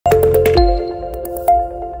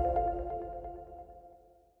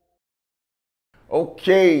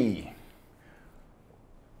Okay,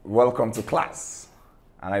 welcome to class,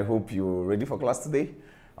 and I hope you're ready for class today.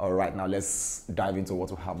 All right, now let's dive into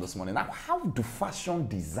what we have this morning. Now, how do fashion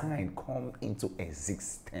design come into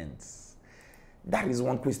existence? That is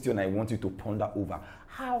one question I want you to ponder over.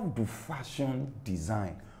 How do fashion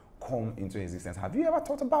design come into existence? Have you ever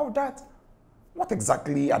thought about that? What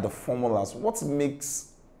exactly are the formulas? What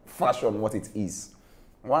makes fashion what it is?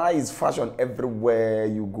 Why is fashion everywhere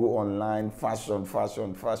you go online? Fashion,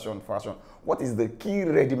 fashion, fashion, fashion. What is the key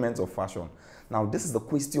rudiments of fashion? Now, this is the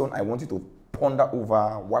question I want you to ponder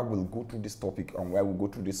over while we'll go through this topic and while we go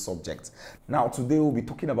through this subject. Now, today we'll be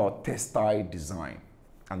talking about textile design.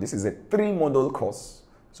 And this is a 3-module course.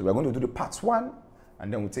 So we're going to do the part 1,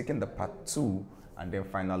 and then we're taking the part 2, and then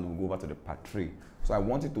finally we'll go over to the part 3. So I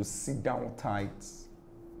want you to sit down tight,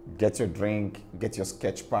 get your drink, get your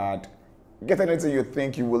sketch pad, get anything you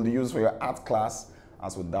think you will use for your art class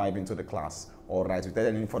as we dive into the class. All right, without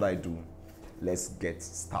any further ado, let's get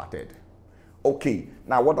started. Okay,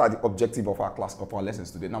 now what are the objectives of our class, of our lessons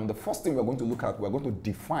today? Now, the first thing we're going to look at, we're going to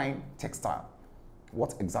define textile.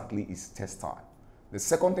 What exactly is textile? The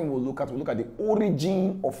second thing we'll look at the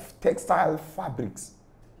origin of textile fabrics,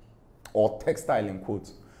 or textile in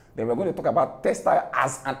quotes. Then we're going to talk about textile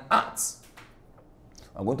as an art.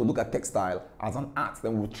 I'm going to look at textile as an art.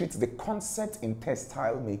 Then we'll treat the concept in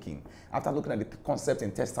textile making. After looking at the concept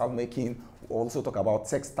in textile making, we'll also talk about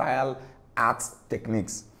textile art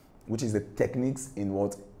techniques, which is the techniques in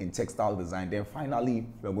what? In textile design. Then finally,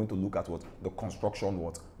 we're going to look at what? The construction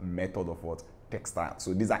what? Method of what? Textile.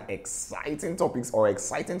 So these are exciting topics or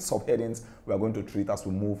exciting subheadings we are going to treat as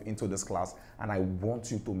we move into this class. And I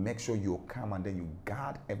want you to make sure you're calm and then you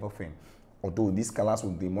guard everything. Although these class will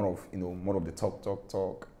be more of, more of the talk,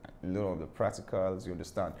 a little of the practicals, you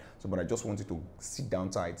understand? So, but I just want you to sit down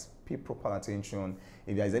tight, pay proper attention.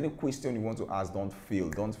 If there is any question you want to ask, don't fail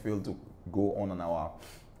to go on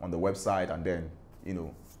the website and then,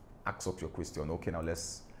 ask up your question. Okay, now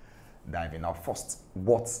let's dive in. Now, first,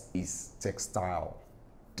 what is textile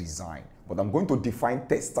design? But I'm going to define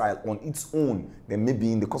textile on its own. Then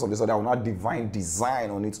maybe in the course of this, I will not define design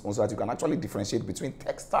on its own so that you can actually differentiate between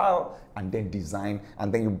textile and then design.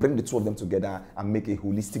 And then you bring the two of them together and make a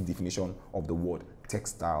holistic definition of the word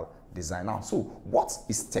textile design. Now, so what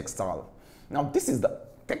is textile? Now,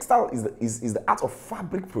 textile is the art of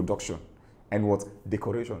fabric production and what?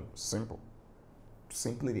 Decoration. Simple.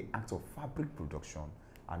 Simply the act of fabric production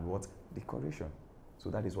and what? Decoration. So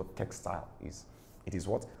that is what textile is. It is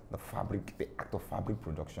what? The act of fabric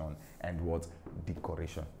production and what?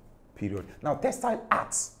 Decoration. Period. Now, textile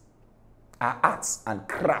arts are arts and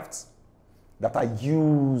crafts that are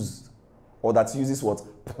used or that uses what?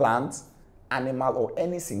 Plant, animal, or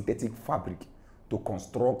any synthetic fabric to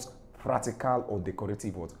construct practical or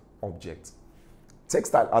decorative what? Objects.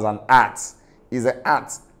 Textile as an art is an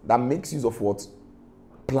art that makes use of what?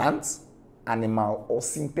 Plants, animal, or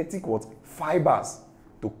synthetic what? Fibers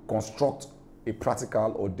to construct a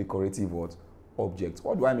practical or decorative what? Object.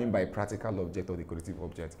 What do I mean by practical object or decorative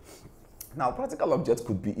object? Now, practical object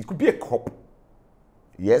could be a cup.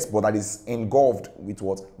 Yes, but that is engulfed with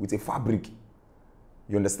what? With a fabric.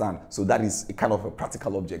 You understand? So that is a kind of a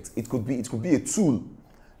practical object. It could be a tool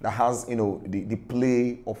that has, the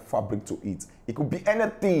play of fabric to it. It could be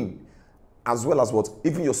anything, as well as what?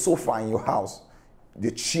 Even your sofa in your house,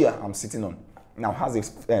 the chair I'm sitting on, now has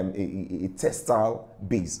a textile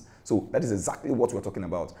base. So that is exactly what we're talking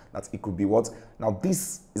about. That it could be what? Now,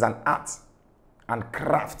 this is an art and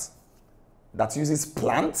craft that uses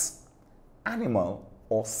plants, animal,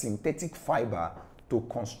 or synthetic fiber to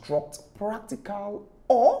construct practical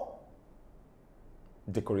or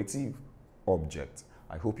decorative objects.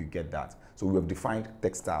 I hope you get that. So we have defined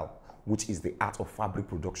textile, which is the art of fabric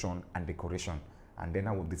production and decoration. And then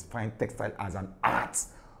I will define textile as an art,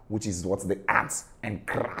 which is what? The art and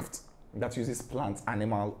craft that uses plants,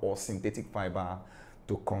 animal, or synthetic fiber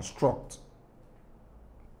to construct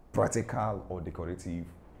practical or decorative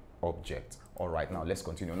objects. All right, now let's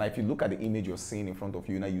continue. Now, if you look at the image you're seeing in front of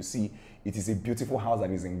you, now you see it is a beautiful house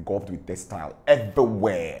that is engulfed with textile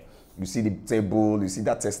everywhere. You see the table, you see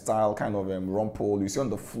that textile kind of rumple, you see on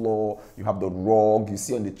the floor, you have the rug, you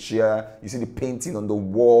see on the chair, you see the painting on the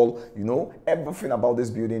wall, everything about this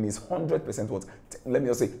building is 100% what? Let me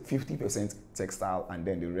just say 50% textile, and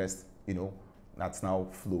then the rest, that's now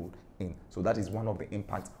flowed in. So that is one of the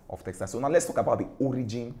impacts of textile. So now let's talk about the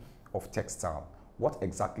origin of textile. What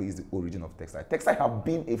exactly is the origin of textile? Textile have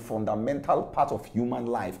been a fundamental part of human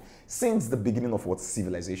life since the beginning of what?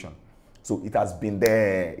 Civilization. So it has been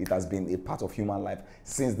there. It has been a part of human life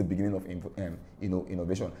since the beginning of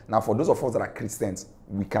innovation. Now, for those of us that are Christians,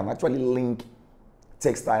 we can actually link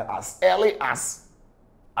textile as early as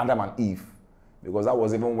Adam and Eve, because that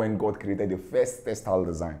was even when God created the first textile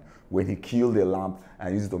design, when he killed a lamb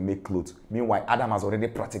and used it to make clothes. Meanwhile, Adam has already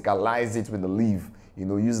practicalized it with the leaf,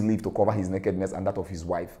 used leaf to cover his nakedness and that of his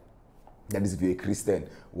wife. That is if you're a Christian.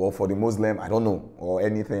 Well, for the Muslim, I don't know, or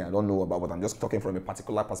anything I don't know about, but I'm just talking from a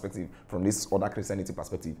particular perspective, from this other Christianity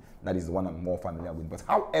perspective. That is the one I'm more familiar with. But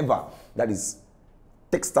however, that is,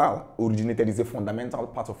 textile originated is a fundamental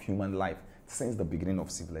part of human life since the beginning of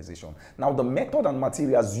civilization. Now, the method and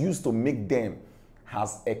materials used to make them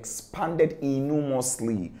has expanded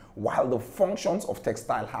enormously, while the functions of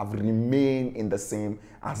textile have remained in the same,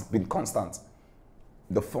 has been constant.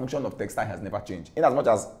 The function of textile has never changed. In as much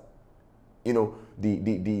as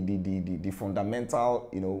the fundamental,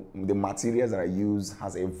 the materials that are used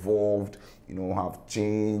has evolved, have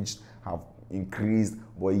changed, have increased,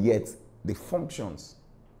 but yet the functions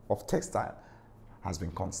of textile has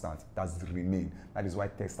been constant. That's remained. That is why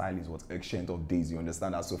textile is what ancient of days. You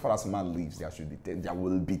understand that so far as man lives, there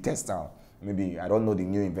will be textile. Maybe I don't know the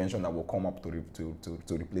new invention that will come up to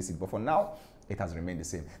replace it, but for now, it has remained the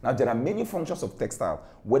same. Now, there are many functions of textile,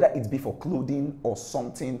 whether it be for clothing or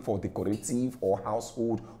something for decorative or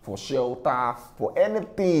household, for shelter, for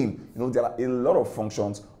anything. There are a lot of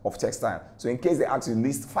functions of textile. So in case they ask you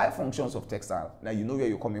list 5 functions of textile, now you know where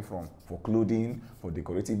you're coming from. For clothing, for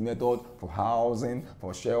decorative method, for housing,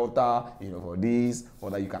 for shelter, for this,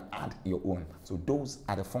 for that, you can add your own. So those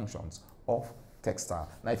are the functions of textile.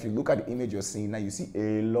 Now, if you look at the image you're seeing, now you see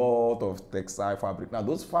a lot of textile fabric. Now,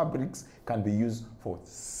 those fabrics can be used for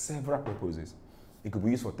several purposes. It could be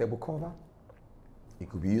used for table cover. It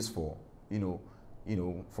could be used for,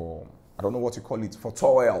 for, I don't know what you call it, for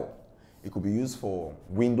towel. It could be used for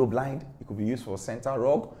window blind. It could be used for center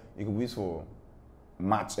rug. It could be used for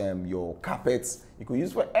match your carpets. It could be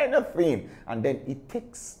used for anything. And then it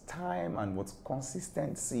takes time and what's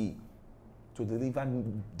consistency to deliver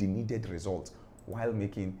the needed result while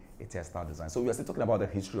making a textile design. So we are still talking about the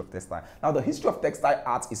history of textile. Now, the history of textile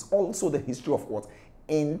art is also the history of what?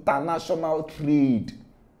 International trade.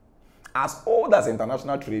 As old as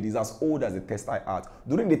international trade is as old as the textile art.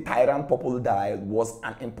 During the Tyrant Purple Dye was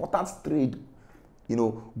an important trade,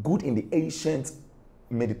 good in the ancient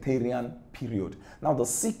Mediterranean period. Now, the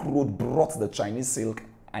Silk Road brought the Chinese silk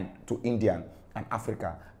and to India and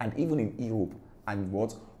Africa, and even in Europe, and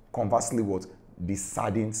what? Conversely, what? The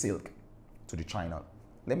sardine silk to the China.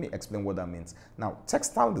 Let me explain what that means. Now,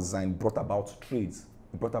 textile design brought about trades.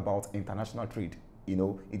 It brought about international trade.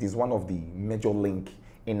 It is one of the major links.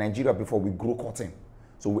 In Nigeria, before we grow cotton,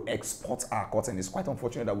 so we export our cotton. It's quite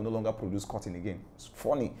unfortunate that we no longer produce cotton again. It's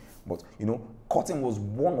funny, but cotton was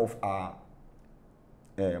one of our,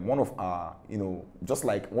 just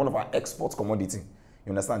like one of our export commodity.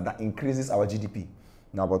 You understand, that increases our GDP.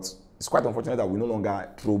 Now, but it's quite unfortunate that we no longer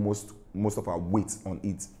throw most of our weight on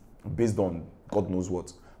it, based on God knows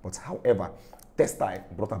what. But however, textile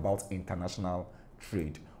brought about international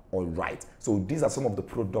trade. All right. So these are some of the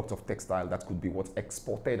products of textile that could be what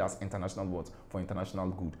exported as international what for international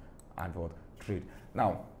good and what trade.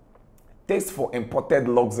 Now, taste for imported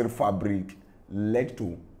luxury fabric led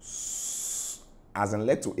to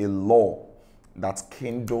a law that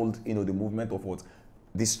kindled the movement of what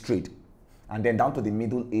this trade. And then down to the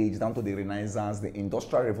Middle Age, down to the Renaissance, the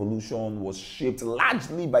Industrial Revolution was shaped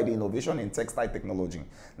largely by the innovation in textile technology.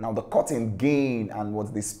 Now, the cotton gain and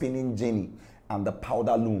what's the spinning jenny and the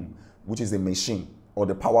powder loom, which is a machine, or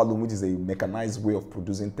the power loom, which is a mechanized way of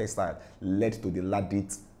producing textile, led to the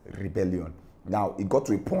Ladite Rebellion. Now, it got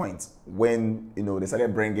to a point when, they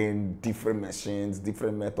started bringing different machines,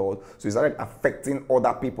 different methods. So it started affecting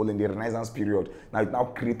other people in the Renaissance period. Now, it now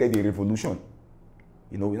created a revolution.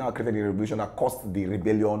 We now created a revolution that caused the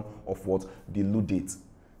rebellion of what? The Luddites.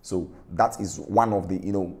 So that is one of the,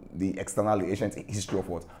 the external ancient history of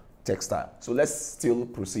what? Textile. So let's still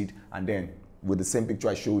proceed, and then with the same picture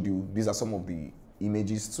I showed you, these are some of the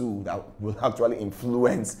images too that will actually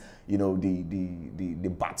influence,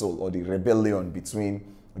 the battle or the rebellion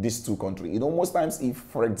between these two countries. Most times, if,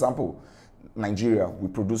 for example, Nigeria, we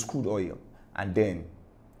produce crude oil, and then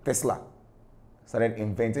Tesla started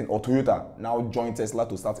inventing, or Toyota now joined Tesla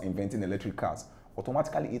to start inventing electric cars,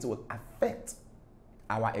 automatically it will affect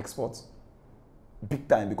our exports big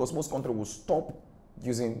time, because most countries will stop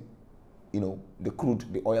using the crude,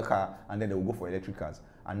 the oil car, and then they will go for electric cars.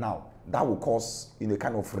 And now that will cause a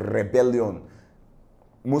kind of rebellion.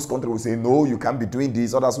 Most countries will say, no, you can't be doing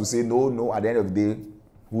this. Others will say, no. At the end of the day,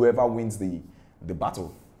 whoever wins the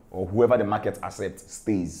battle, or whoever the market accepts,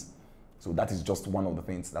 stays. So that is just one of the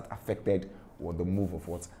things that affected the move of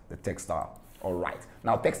what? The textile. All right.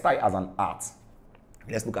 Now, textile as an art.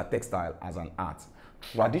 Let's look at textile as an art.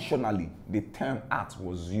 Traditionally, the term art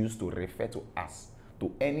was used to refer to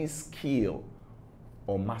any skill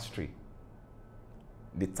or mastery.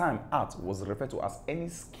 The term art was referred to as any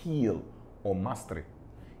skill or mastery,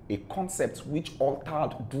 a concept which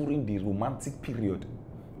altered during the Romantic period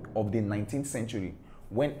of the 19th century,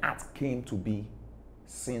 when art came to be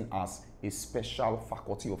seen as a special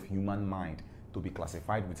faculty of human mind to be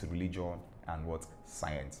classified with religion and what?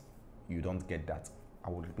 Science. You don't get that. I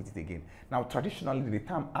will repeat it again. Now, traditionally, the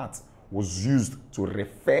term art was used to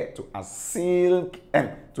refer to as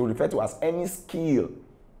any skill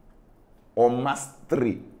or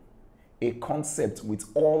mastery, a concept which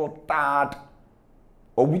altered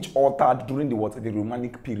during the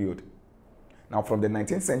Romantic period. Now, from the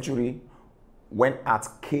 19th century, when art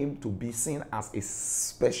came to be seen as a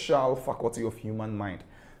special faculty of human mind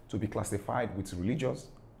to be classified with religious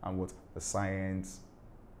and what? The science,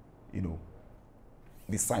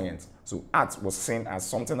 the science. So art was seen as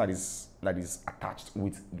something that is attached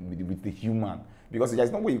with the human, because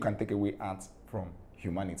there's no way you can take away art from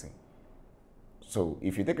humanity. So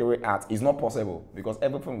if you take away art, it's not possible, because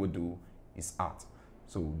everything we do is art.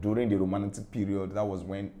 So during the Romantic period, that was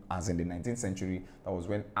when, as in the 19th century, that was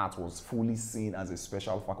when art was fully seen as a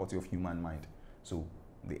special faculty of human mind. So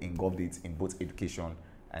they engulfed it in both education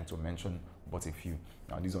and, to mention but a few.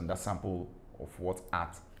 Now, this is on that sample of what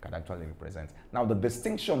art can actually represent. Now, the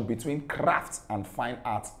distinction between craft and fine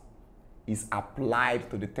art is applied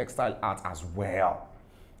to the textile art as well.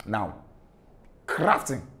 Now,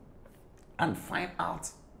 crafting and fine art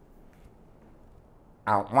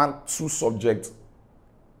are two subjects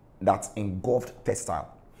that engulfed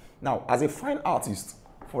textile. Now, as a fine artist,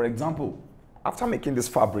 for example, after making this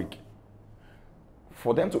fabric,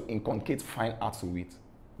 for them to inculcate fine art to it,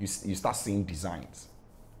 you start seeing designs.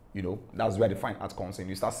 That's where the fine art comes in.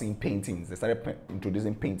 You start seeing paintings. They started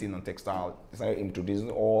introducing painting on textile. They started introducing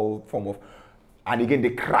all form of, and again, the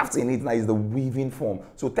craft in it now is the weaving form.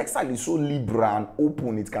 So textile is so liberal and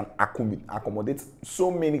open, it can accommodate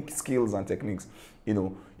so many skills and techniques.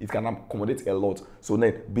 It can accommodate a lot. So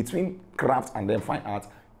then, between craft and then fine art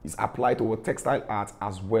is applied to textile art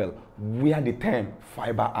as well, where the term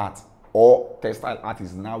fiber art or textile art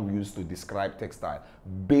is now used to describe textile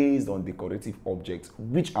based on decorative objects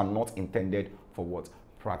which are not intended for what?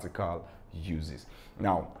 Practical uses.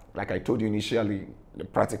 Now, like I told you initially, the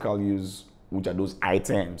practical use, which are those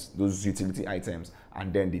items, those utility items,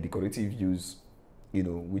 and then the decorative use,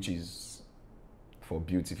 which is for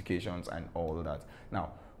beautifications and all that.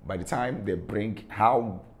 Now, by the time they bring,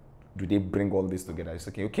 how do they bring all this together? It's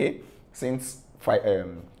okay, since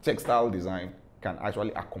textile design can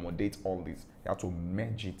actually accommodate all this, you have to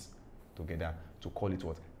merge it together to call it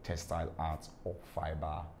what? Textile art or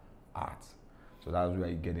fiber art. So that's where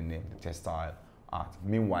you get the name, the textile art.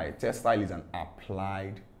 Meanwhile, textile is an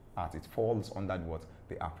applied art. It falls under what?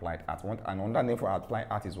 The applied art. And another name for applied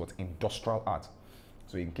art is what? Industrial art.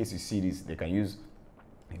 So in case you see this, they can use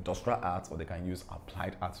industrial art or they can use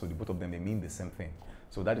applied art. So the both of them, they mean the same thing.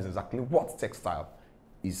 So that is exactly what textile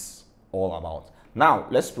is all about. Now,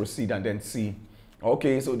 let's proceed and then see.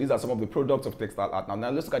 Okay, so these are some of the products of textile art.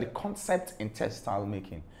 Now let's look at the concept in textile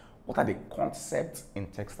making. What are the concepts in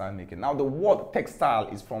textile making? Now, the word textile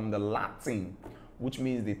is from the Latin, which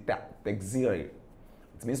means the texere.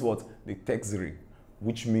 It means what? The texere,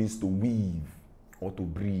 which means to weave or to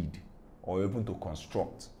breed or even to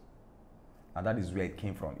construct. And that is where it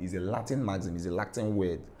came from. It's a Latin maxim, it's a Latin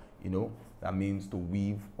word, that means to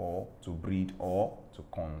weave or to breed or to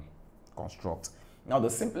construct. Now,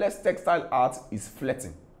 the simplest textile art is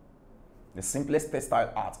fletting. The simplest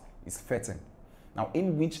textile art is fletting. Now,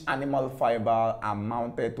 in which animal fiber are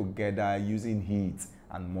mounted together using heat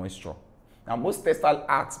and moisture. Now, most textile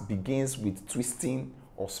art begins with twisting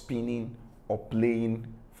or spinning or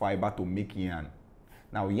playing fiber to make yarn.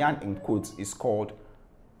 Now, yarn in quotes is called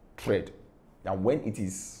thread. Now, when it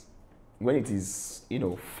is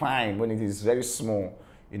fine, when it is very small,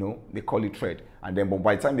 they call it thread. And then, but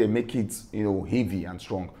by the time they make it, heavy and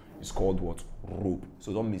strong, it's called what? Rope.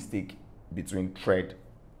 So don't mistake between thread,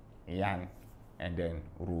 yarn, and then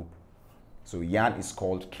rope. So yarn is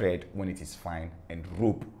called thread when it is fine, and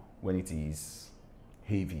rope when it is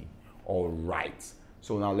heavy. All right.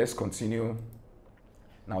 So now let's continue.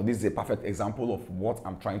 Now this is a perfect example of what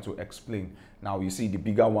I'm trying to explain. Now you see the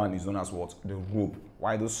bigger one is known as what? The rope.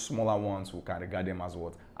 Why those smaller ones, we can regard them as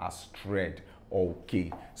what? As thread.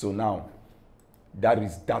 Okay. So now that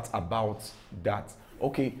is that about that.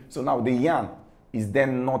 Okay. So now the yarn is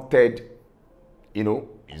then knotted,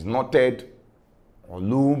 is knotted or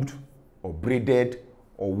loomed or braided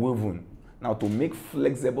or woven. Now to make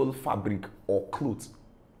flexible fabric or cloth.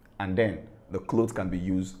 And then the clothes can be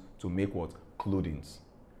used to make what? Clothings.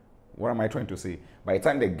 What am I trying to say? By the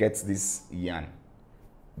time they get this yarn,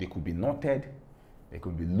 they could be knotted, they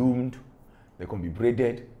could be loomed, they could be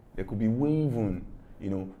braided, they could be woven,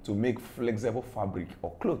 to make flexible fabric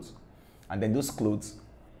or clothes. And then those clothes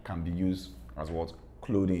can be used as what?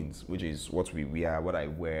 Clothing, which is what we wear, what I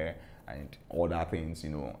wear, and other things,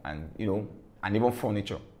 and even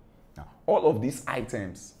furniture. Now, all of these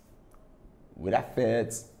items, whether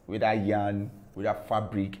felt, whether yarn, whether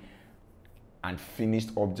fabric, and finished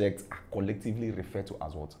objects are collectively referred to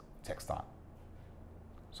as what? Textile.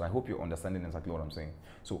 So I hope you're understanding exactly what I'm saying.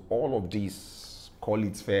 So all of these, call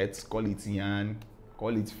it felt, call it yarn,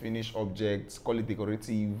 call it finished objects, call it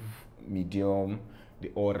decorative medium, they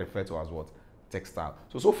all refer to as what? Textile.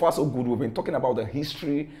 So far so good. We've been talking about the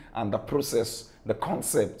history and the process, the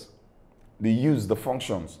concept, the use, the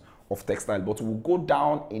functions of textile, but we'll go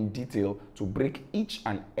down in detail to break each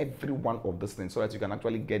and every one of these things so that you can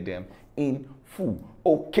actually get them in full.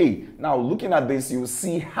 Okay, now looking at this, you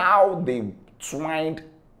see how they twined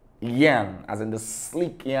yarn, as in the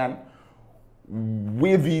sleek yarn,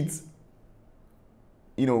 weave it,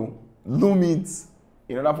 loom it,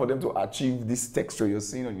 in order for them to achieve this texture you're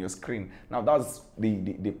seeing on your screen. Now that's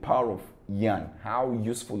the power of yarn, how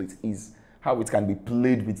useful it is, how it can be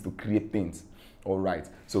played with to create things. All right,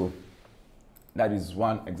 so that is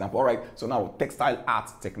one example. All right, so now textile art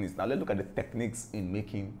techniques. Now let's look at the techniques in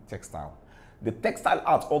making textile. The textile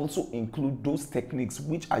art also include those techniques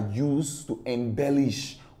which are used to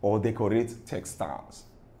embellish or decorate textiles.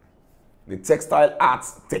 The textile art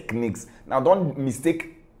techniques. Now don't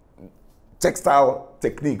mistake textile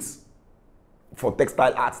techniques for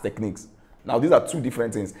textile art techniques. Now these are two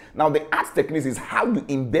different things. Now the art techniques is how you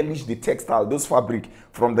embellish the textile, those fabric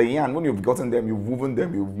from the yarn. When you've gotten them, you've woven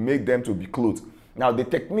them, you've made them to be clothes. Now the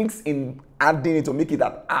techniques in adding it to make it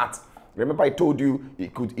an art. Remember I told you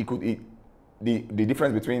the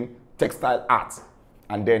difference between textile art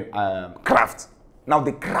and then craft. Now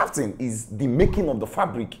the crafting is the making of the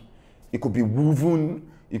fabric. It could be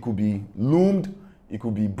woven, it could be loomed, it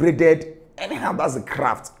could be braided. Anyhow, that's a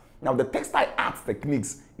craft. Now the textile art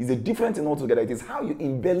techniques is a different thing altogether. It is how you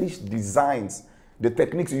embellish designs, the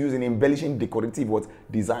techniques you use in embellishing decorative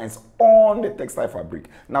designs on the textile fabric.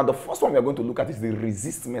 Now the first one we are going to look at is the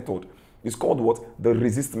resist method. It's called what? The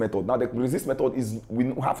resist method. Now the resist method is,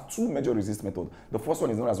 we have two major resist methods. The first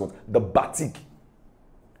one is known as what? The batik.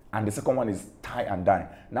 And the second one is tie and dye.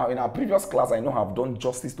 Now in our previous class, I know I've done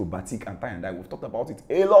justice to batik and tie and dye. We've talked about it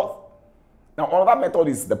a lot. Now another method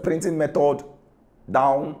is the printing method,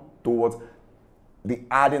 down towards the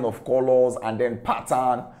adding of colors and then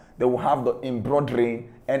pattern. They will have the embroidery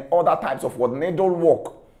and other types of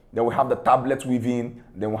needlework. They will have the tablet weaving.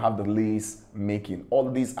 They will have the lace making.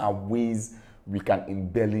 All these are ways we can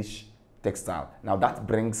embellish textile. Now that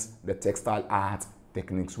brings the textile art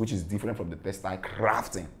techniques, which is different from the textile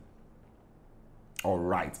crafting. All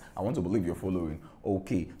right, I want to believe you're following.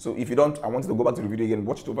 Okay, so if you don't, I want you to go back to the video again,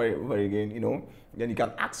 watch it over again, then you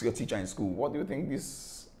can ask your teacher in school, what do you think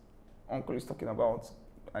this uncle is talking about?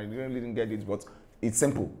 I really didn't get it, but it's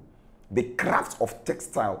simple. The craft of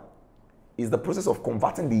textile is the process of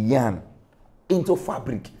converting the yarn into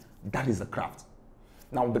fabric. That is the craft.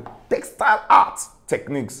 Now the textile art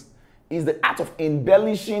techniques is the art of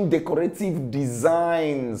embellishing decorative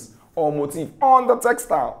designs or motif on the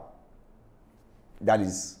textile. That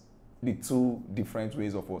is the two different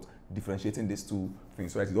ways of differentiating these two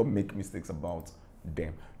things so that you don't make mistakes about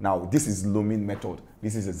them. Now, this is looming method.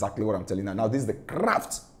 This is exactly what I'm telling you. Now, this is the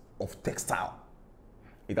craft of textile.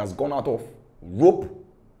 It has gone out of rope.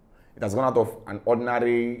 It has gone out of an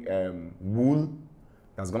ordinary wool.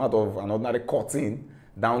 It has gone out of an ordinary cotton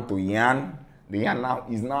down to yarn. The yarn now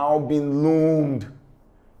is now being loomed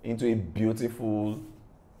into a beautiful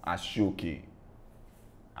ashoke,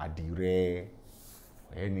 adire,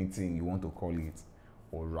 anything you want to call it.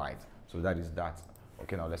 All right, so that is that.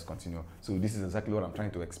 Okay, now let's continue. So this is exactly what I'm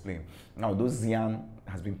trying to explain. Now those yarn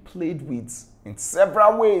has been played with in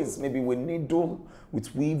several ways, maybe with needle,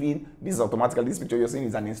 with weaving. This is automatically, this picture you're seeing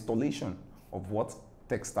is an installation of what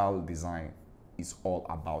textile design is all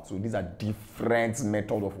about. So these are different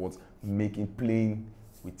methods of playing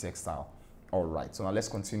with textile. All right, so now let's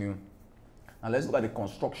continue. Now let's look at the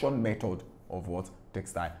construction method of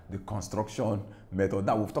textile. The construction method.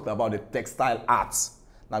 Now we've talked about the textile arts.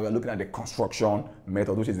 Now we're looking at the construction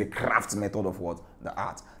method, which is the craft method of the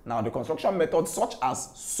art. Now the construction method, such as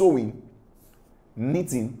sewing,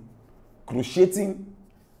 knitting, crocheting,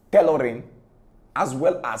 tailoring, as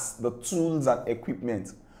well as the tools and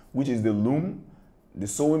equipment, which is the loom, the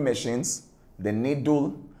sewing machines, the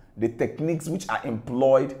needle, the techniques which are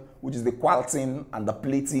employed which is the quilting and the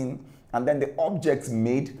plating, and then the objects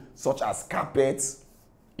made, such as carpets,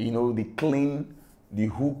 the clean, the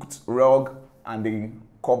hooked rug, and the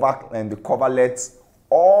cover and the coverlets,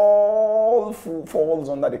 all falls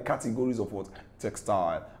under the categories of what?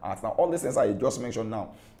 Textile art. Now, all these things I just mentioned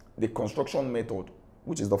now, the construction method,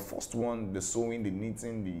 which is the first one, the sewing, the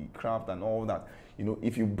knitting, the craft, and all that.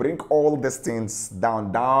 If you bring all these things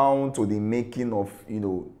down to the making of,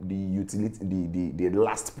 the utility, the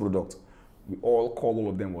last product, we all call all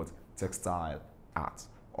of them what? Textile art.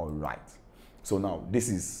 All right. So now this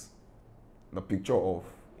is the picture of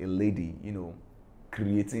a lady,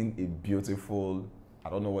 creating a beautiful, I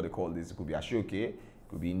don't know what they call this. It could be ashoke, it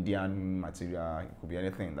could be Indian material, it could be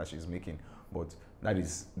anything that she's making. But that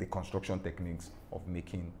is the construction techniques of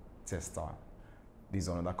making textile. These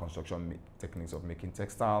are another construction techniques of making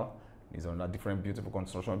textile. These are another different beautiful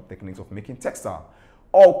construction techniques of making textile.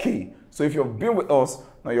 Okay, so if you've been with us,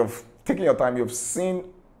 now you've taken your time, you've seen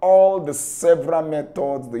all the several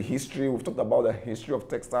methods, the history. We've talked about the history of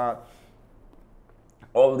textile.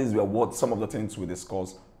 All these were what some of the things we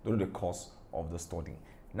discussed during the course of the study.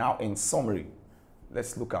 Now, in summary,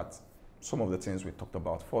 let's look at some of the things we talked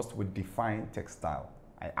about. First, we define textile.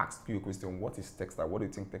 I asked you a question, what is textile? What do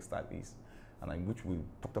you think textile is? And in which we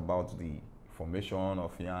talked about the formation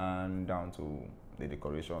of yarn down to the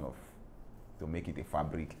decoration of, to make it a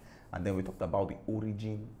fabric. And then we talked about the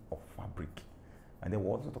origin of fabric. And then we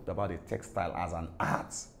also talked about the textile as an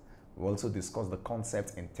art. We also discussed the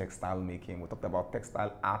concept in textile making. We talked about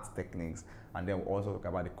textile art techniques. And then we also talked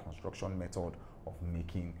about the construction method of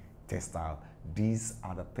making textile. These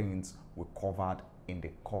are the things we covered in the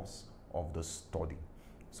course of the study.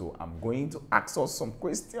 So I'm going to ask us some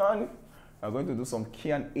questions. I'm going to do some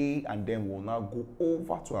Q&A, and then we'll now go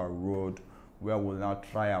over to our road where we'll now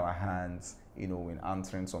try our hands, in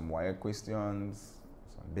answering some wire questions,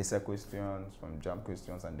 some basic questions, some jam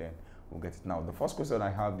questions, and then we'll get it. Now, the first question I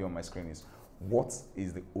have there on my screen is, what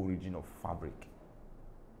is the origin of fabric?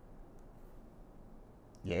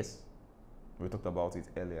 Yes, we talked about it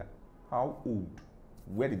earlier. How old?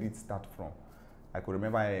 Where did it start from? I could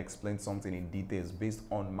remember I explained something in details based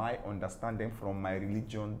on my understanding from my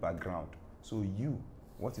religion background. So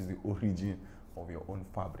what is the origin of your own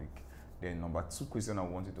fabric? Then number 2 question I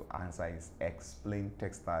want you to answer is, explain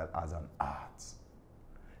textile as an art.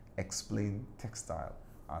 Explain textile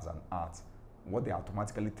as an art. What they're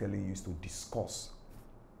automatically telling you is to discuss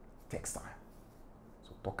textile.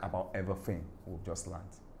 So talk about everything we've just learned.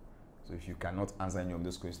 So if you cannot answer any of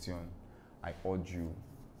those questions, I urge you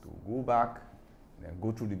to go back, then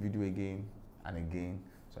go through the video again and again,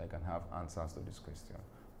 so I can have answers to this question.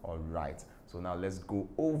 All right, so now let's go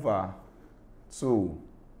over to,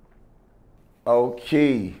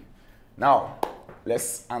 okay, now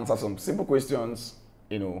let's answer some simple questions,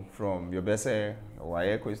 from your BSA, your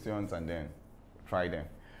YA questions, and then try them.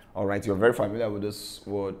 All right, you're very familiar with this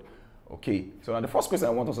word. Okay, so now the first question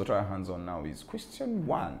I want us to try our hands on now is question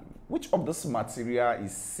 1. Which of this material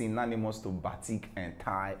is synonymous to batik and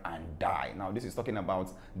tie and dye? Now, this is talking about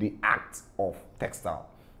the act of textile.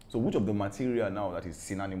 So which of the material now that is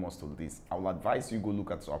synonymous to this? I will advise you go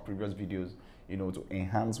look at our previous videos, to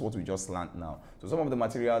enhance what we just learned now. So some of the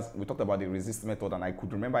materials, we talked about the resist method, and I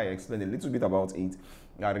could remember I explained a little bit about it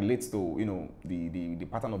that relates to, the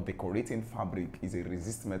pattern of decorating fabric is a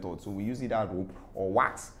resist method. So we use either rope or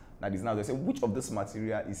wax. That is, now they say which of this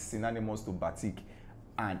material is synonymous to batik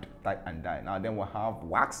and tie and dye. Now then we'll have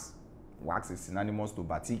wax. Wax is synonymous to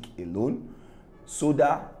batik alone.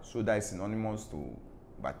 Soda is synonymous to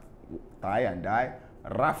tie and dye.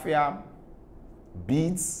 Raffia,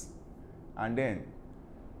 beads, and then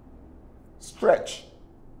stretch.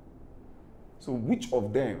 So which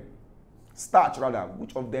of them, starch rather,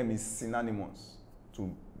 which of them is synonymous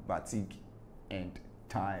to batik and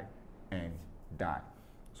tie and dye?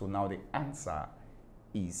 So now the answer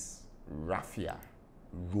is raffia,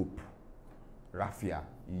 rope. Raffia,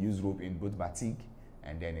 you use rope in both batik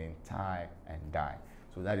and then in tie and dye.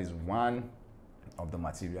 So that is one of the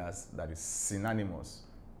materials that is synonymous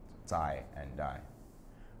to tie and dye.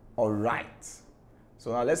 All right.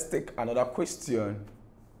 So now let's take another question.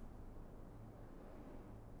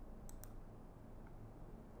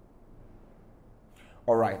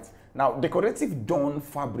 All right. Now, decorative dawn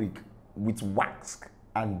fabric with wax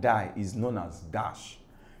and dye is known as dash.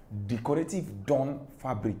 Decorative dawn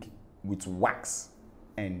fabric with wax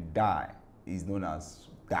and dye is known as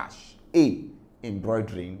dash. A,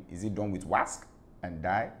 embroidering, is it done with wax and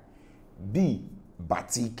dye? B,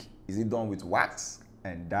 batik, is it done with wax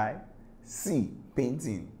and dye? C,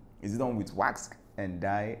 painting, is it done with wax and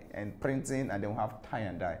dye, and printing, and then we have tie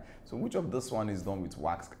and dye. So which of this one is done with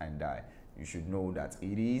wax and dye? You should know that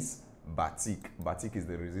it is batik. Batik is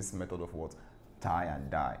the resist method of what? Tie and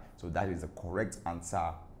dye. So that is the correct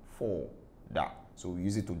answer for that. So we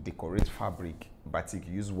use it to decorate fabric. Batik,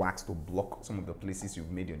 you use wax to block some of the places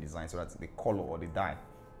you've made your design so that the color or the dye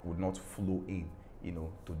would not flow in, you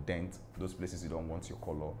know, to dent those places you don't want your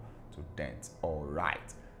color to dent. All right.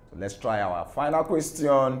 So let's try our final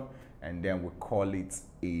question, and then we'll call it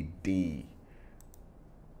a day.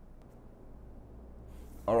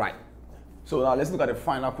 All right. So now let's look at the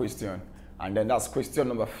final question, and then that's question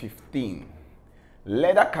number 15.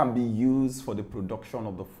 Leather can be used for the production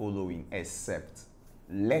of the following, except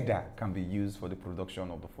leather can be used for the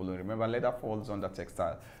production of the following. Remember, leather falls under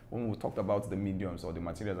textile. When we talked about the mediums or the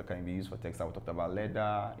materials that can be used for textile, we talked about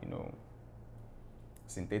leather, you know,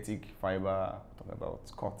 synthetic fiber, we talked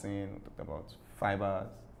about cotton, we talked about fibers,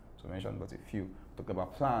 so I mentioned but a few, we talked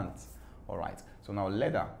about plants. All right, so now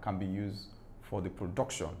leather can be used for the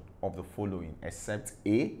production of the following, except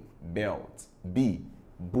A, belt, B,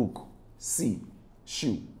 book, C,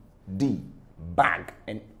 shoe, D, bag,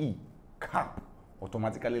 and E, cap.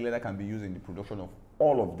 Automatically, leather can be used in the production of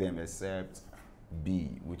all of them except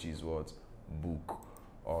B, which is what? Book.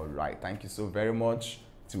 All right, thank you so very much.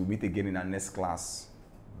 Till we meet again in our next class.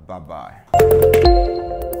 Bye-bye.